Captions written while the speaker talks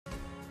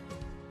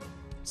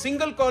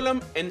Single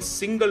column and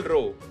single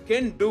row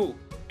can do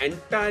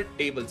entire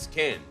table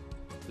scan.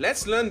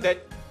 Let's learn that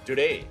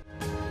today.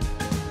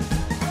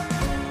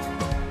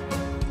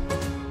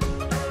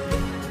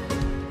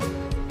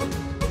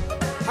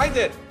 Hi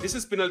there, this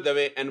is Pinal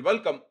Dave and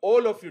welcome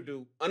all of you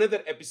to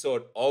another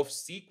episode of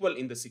SQL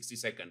in the 60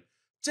 second.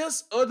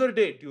 Just other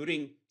day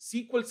during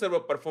SQL Server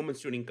Performance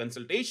Tuning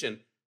consultation,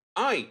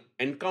 I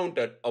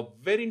encountered a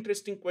very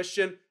interesting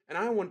question and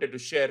I wanted to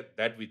share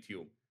that with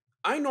you.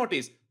 I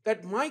noticed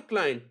that my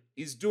client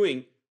is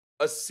doing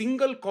a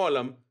single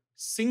column,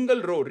 single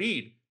row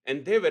read,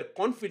 and they were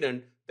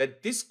confident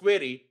that this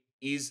query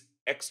is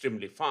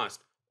extremely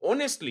fast.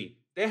 Honestly,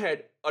 they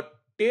had a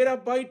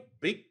terabyte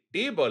big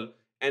table,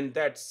 and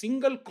that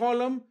single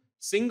column,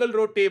 single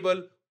row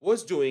table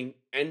was doing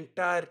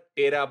entire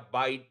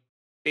terabyte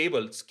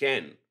table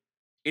scan.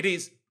 It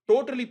is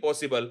totally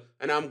possible,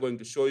 and I'm going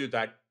to show you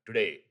that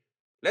today.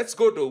 Let's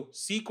go to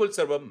SQL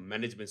Server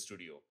Management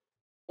Studio.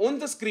 On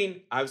the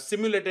screen, I've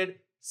simulated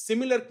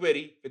similar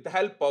query with the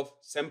help of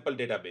sample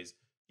database.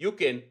 You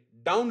can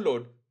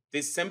download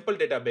this sample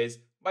database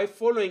by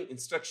following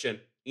instruction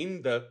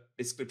in the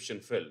description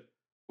field.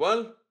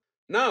 Well,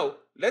 now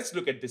let's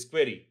look at this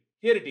query.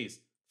 Here it is.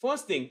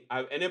 First thing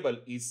I've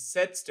enabled is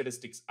set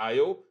statistics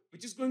IO,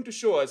 which is going to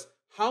show us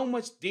how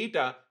much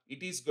data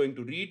it is going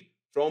to read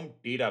from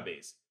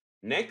database.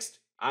 Next,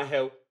 I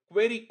have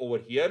query over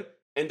here,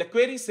 and the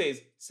query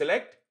says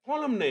select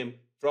column name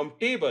from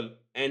table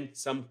and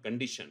some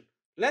condition.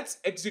 Let's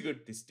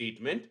execute this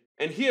statement,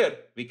 and here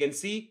we can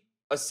see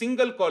a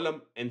single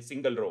column and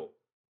single row.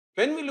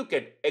 When we look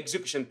at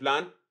execution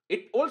plan,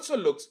 it also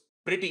looks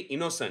pretty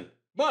innocent,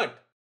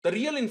 but the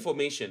real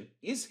information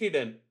is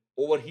hidden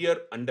over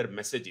here under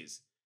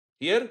messages.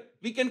 Here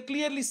we can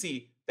clearly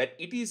see that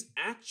it is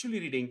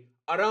actually reading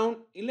around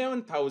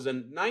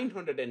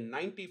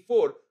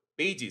 11,994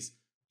 pages.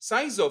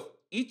 Size of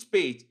each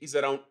page is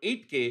around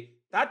 8K.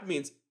 That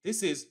means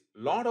this is a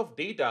lot of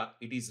data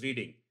it is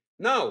reading.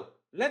 Now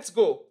let's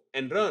go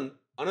and run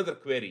another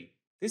query.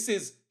 This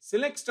is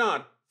select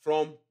star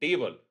from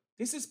table.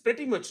 This is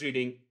pretty much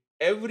reading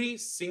every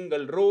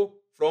single row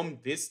from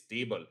this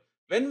table.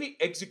 When we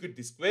execute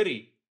this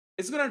query,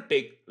 it's going to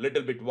take a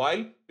little bit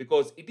while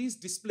because it is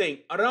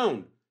displaying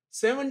around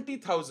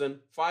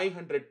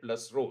 70,500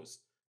 plus rows.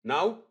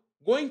 Now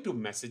going to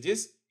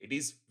messages, it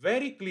is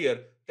very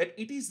clear that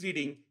it is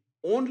reading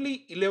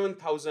only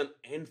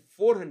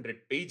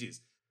 11,400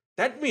 pages.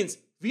 That means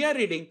we are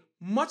reading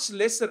much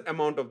lesser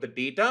amount of the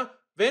data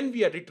when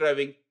we are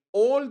retrieving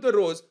all the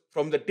rows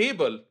from the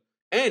table,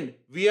 and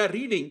we are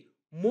reading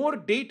more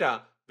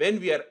data when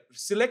we are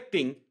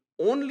selecting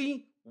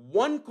only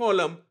one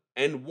column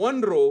and one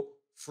row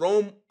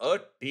from a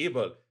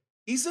table.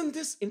 Isn't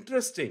this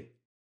interesting?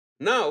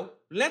 Now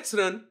let's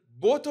run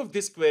both of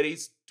these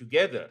queries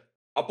together.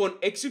 Upon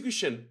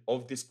execution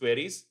of these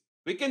queries,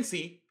 we can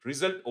see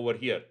result over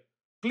here.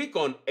 Click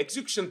on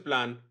execution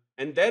plan,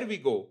 and there we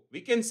go.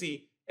 We can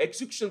see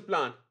execution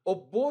plan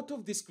of both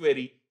of this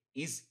query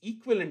is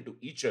equivalent to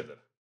each other.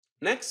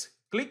 Next,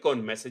 click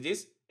on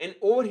messages, and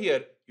over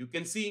here you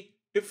can see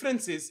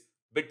differences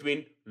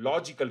between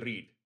logical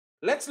read.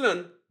 Let's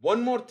learn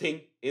one more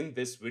thing in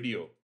this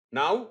video.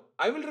 Now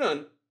I will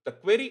run the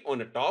query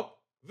on a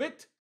top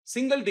with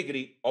single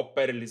degree of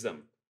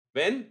parallelism.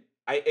 When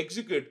I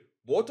execute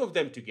both of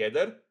them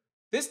together,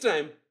 this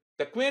time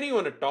the query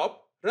on a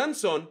top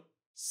runs on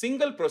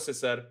single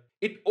processor.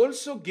 It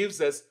also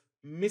gives us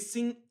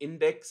missing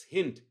index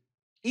hint.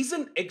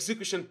 Isn't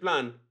execution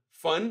plan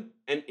fun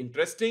and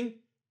interesting?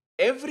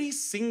 Every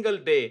single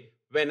day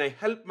when I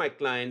help my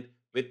client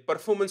with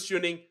performance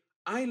tuning,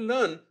 I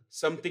learn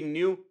something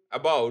new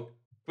about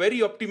query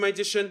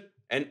optimization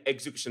and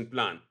execution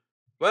plan.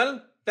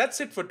 Well,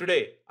 that's it for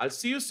today. I'll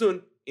see you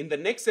soon in the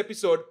next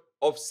episode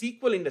of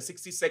SQL in the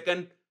 60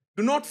 second.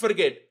 Do not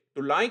forget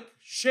to like,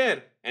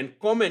 share, and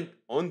comment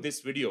on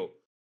this video.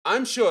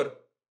 I'm sure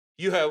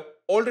you have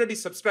already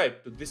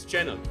subscribed to this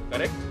channel,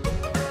 correct?